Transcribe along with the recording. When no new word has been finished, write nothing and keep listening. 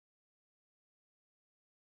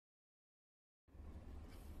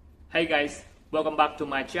Hey guys, welcome back to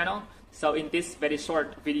my channel. So in this very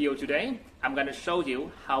short video today, I'm going to show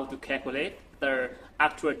you how to calculate the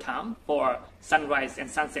actual time for sunrise and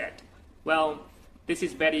sunset. Well, this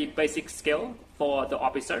is very basic skill for the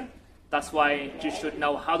officer. That's why you should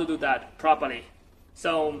know how to do that properly.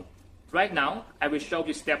 So right now, I will show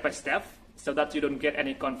you step by step so that you don't get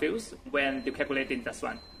any confused when you're calculating this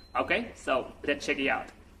one. Okay, so let's check it out.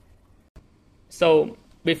 So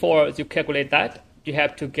before you calculate that, you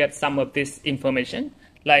have to get some of this information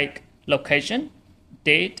like location,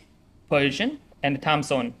 date, position, and time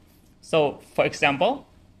zone. So for example,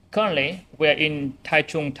 currently we're in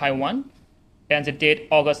Taichung, Taiwan, and the date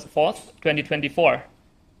August 4th, 2024.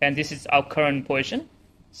 And this is our current position.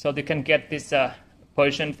 So you can get this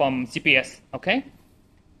position from GPS, okay?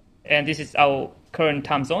 And this is our current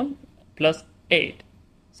time zone plus 8.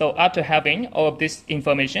 So after having all of this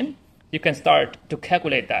information, you can start to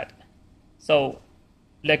calculate that. So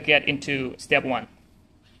let's get into step 1.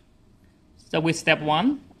 So with step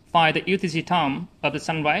 1, find the UTC time of the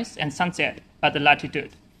sunrise and sunset at the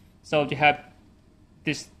latitude. So you have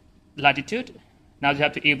this latitude. Now you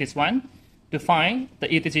have to use this one to find the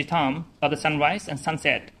UTC time of the sunrise and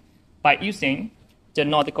sunset by using the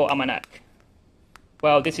Nautical Almanac.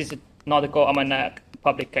 Well, this is a Nautical Almanac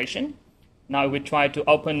publication. Now we try to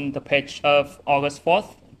open the page of August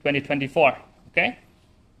 4th, 2024. Okay.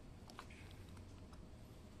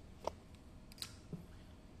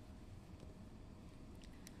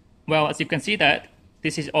 Well, as you can see that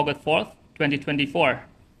this is August 4th, 2024,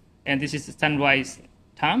 and this is the sunrise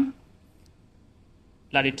time,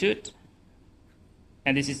 latitude,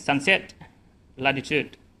 and this is sunset,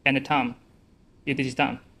 latitude, and the time, UTC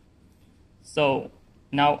time. So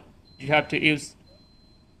now you have to use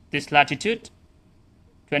this latitude,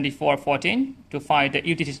 2414, to find the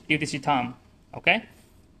UTC time, okay?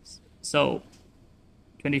 So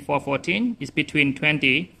 2414 is between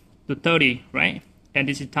 20 to 30, right? And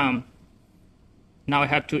this is time. Now I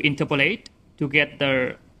have to interpolate to get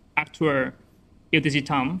the actual UTC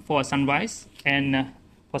time for sunrise and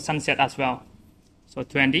for sunset as well. So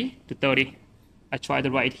 20 to 30. I try to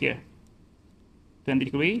write here. 20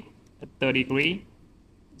 degree, 30 degree,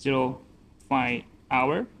 05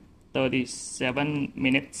 hour, 37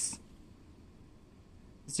 minutes,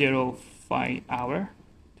 05 hour,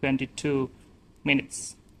 22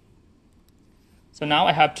 minutes. So now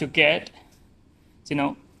I have to get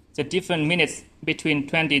the different minutes between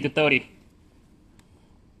 20 to 30.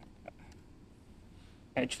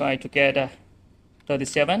 I try to get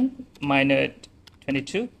 37 minus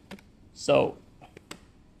 22. So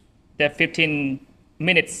there are 15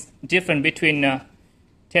 minutes different between 10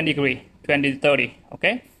 degree, 20 to 30.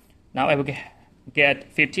 Okay. Now I will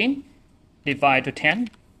get 15 divided to 10.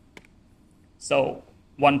 So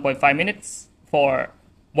 1.5 minutes for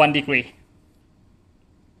 1 degree.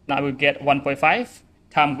 Now we get 1.5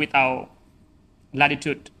 times with our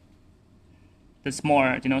latitude, the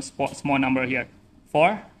small, small number here,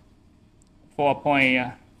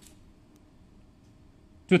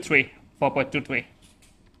 4.23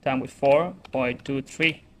 times with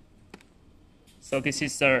 4.23. So this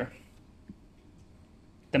is the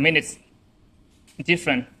minutes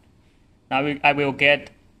different. Now I will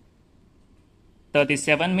get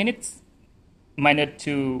 37 minutes minus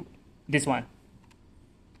to this one.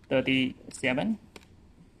 37.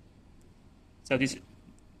 So this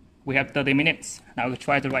we have 30 minutes. Now we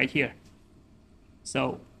try to write here.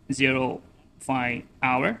 So 05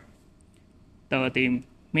 hour, 30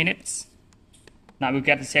 minutes. Now we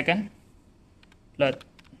get the second plus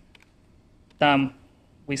time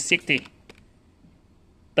with 60,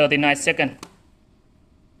 39 seconds.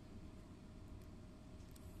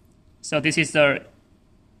 So this is the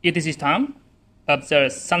UTC time of the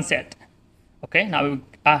sunset. Okay, now we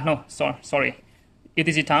sorry,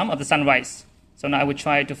 UTC time of the sunrise. So now I will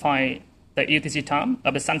try to find the UTC time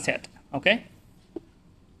of the sunset. Okay.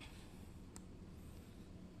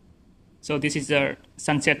 So this is the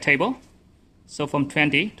sunset table. So from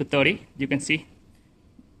 20 to 30, you can see.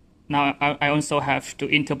 Now I also have to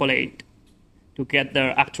interpolate to get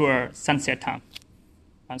the actual sunset time.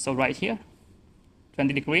 And so right here,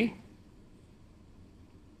 20 degree,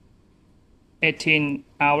 18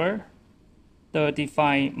 hour,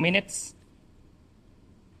 35 minutes,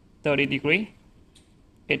 30 degree,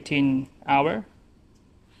 18 hour,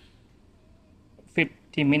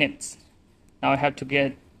 50 minutes. Now I have to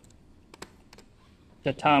get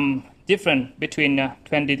the time different between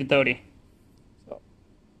 20 to 30. So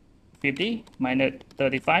 50 minus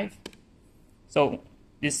 35. So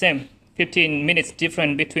the same, 15 minutes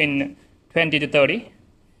different between 20 to 30.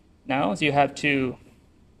 Now you have to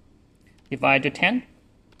divide to 10.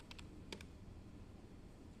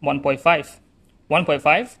 1.5.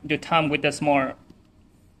 1.5, you time with the small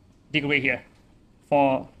degree here,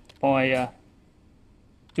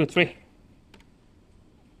 4.23.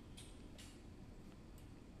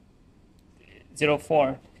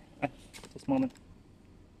 0.4, just a moment.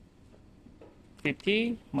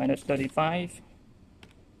 50 minus 35,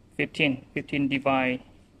 15 divide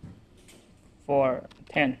 4,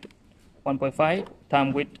 10. 1.5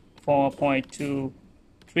 times with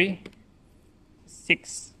 4.23,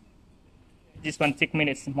 6. This one 6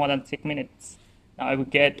 minutes, more than 6 minutes. Now I will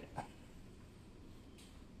get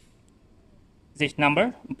this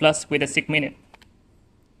number plus with the 6 minutes,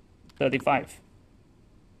 35,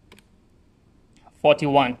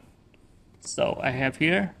 41. So I have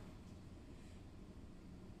here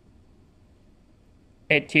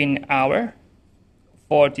 18 hour,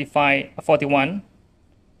 41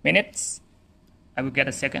 minutes. I will get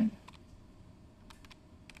a second.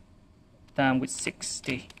 Time with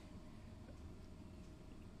 60.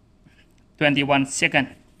 21 seconds.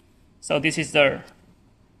 So this is the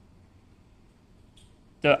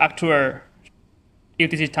actual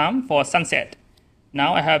UTC time for sunset.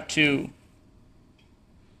 Now I have to,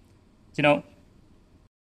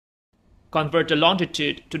 convert the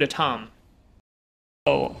longitude to the time.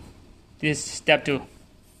 So this is step 2.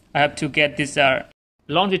 I have to get this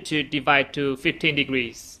longitude divided to 15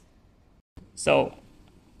 degrees. So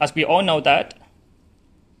as we all know that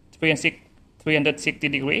 360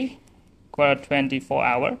 degree equal 24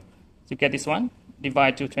 hours. To get this one,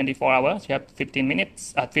 divide to 24 hours. You have 15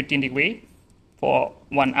 minutes at 15 degree for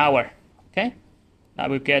 1 hour. Okay. Now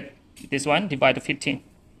we get this one divide to 15.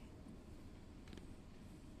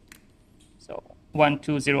 So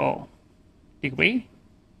 120 degree,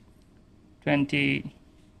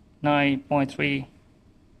 29.3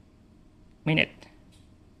 minute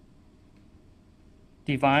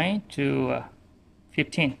divide to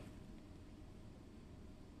 15.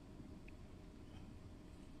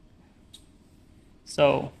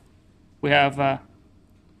 So we have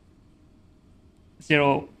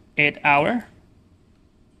 0.8 hour,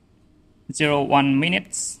 0.1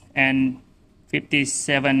 minutes, and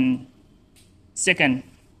 57 seconds.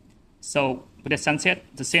 So with the sunset,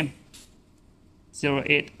 the same.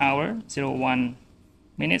 0.8 hour, 0.1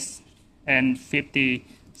 minutes, and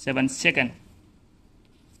 57 seconds.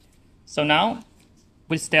 So now,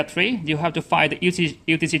 with step 3, you have to find the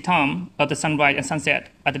UTC time of the sunrise and sunset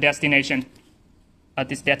at the destination. At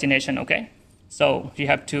this destination, okay? So you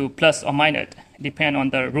have to plus or minus, depend on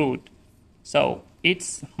the route. So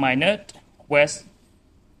east minus, west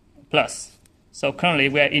plus. So currently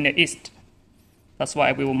we are in the east. That's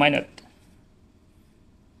why we will minus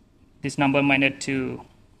this number minus to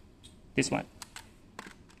this one.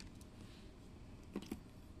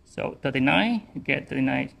 So 39, you get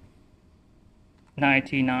 39,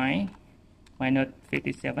 99 minus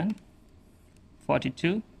 57,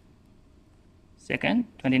 42. Second,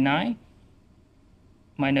 29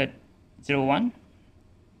 minus 0.1,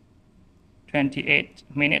 28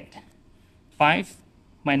 minutes, 5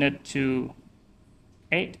 minus 2,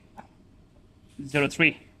 8,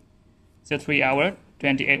 0.3, 0.3 hour,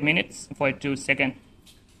 28 minutes, 42 seconds.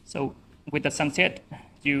 So with the sunset,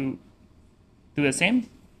 you do the same.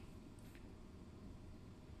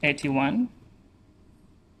 81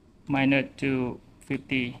 minus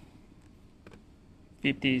 250,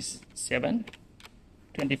 57.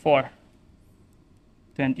 24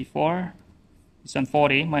 is on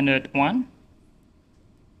 40 minus 1,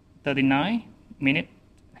 39 minutes,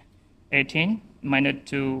 18 minus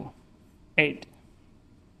 2, 8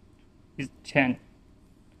 is 10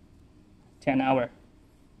 hour.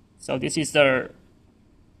 So this is the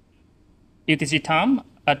UTC time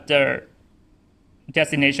at the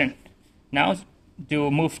destination. Now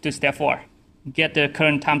to move to step 4, get the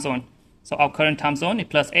current time zone. So our current time zone is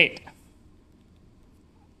plus 8.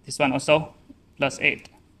 This one also plus 8.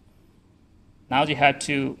 Now you have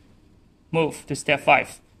to move to step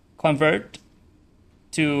 5. Convert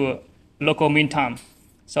to local mean time.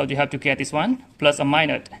 So you have to get this one plus or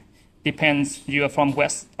minus. Depends you are from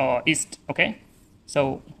west or east. Okay.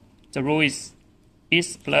 So the rule is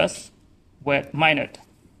east plus west minus.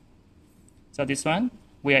 So this one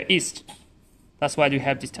we are east. That's why you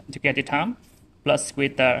have to get the time plus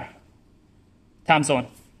with the time zone.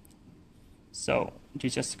 So you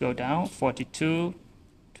just go down 42,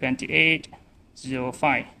 28,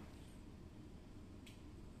 05.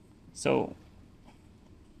 So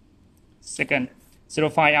second,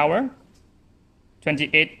 05 hour,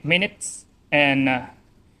 28 minutes, and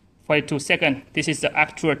 42 seconds. This is the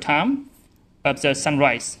actual time of the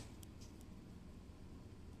sunrise.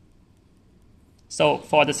 So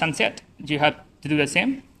for the sunset, you have to do the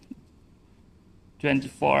same.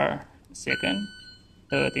 24 seconds,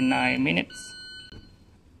 39 minutes.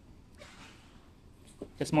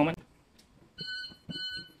 Just a moment.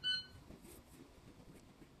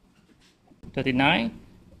 39.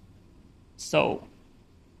 So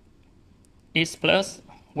east plus,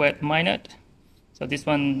 west minus. So this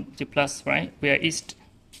one the plus, right? We are east.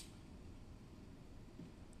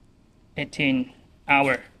 18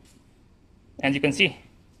 hour. And you can see.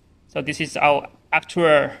 So this is our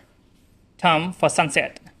actual time for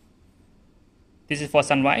sunset. This is for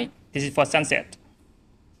sunrise. This is for sunset.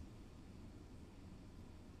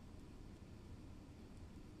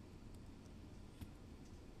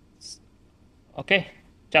 Okay,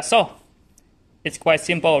 just so. It's quite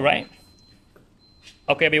simple, right?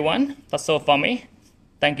 Okay, everyone, that's all for me.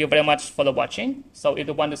 Thank you very much for the watching. So if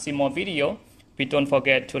you want to see more video, please don't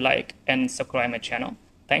forget to like and subscribe my channel.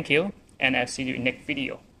 Thank you, and I'll see you in next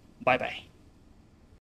video. Bye bye.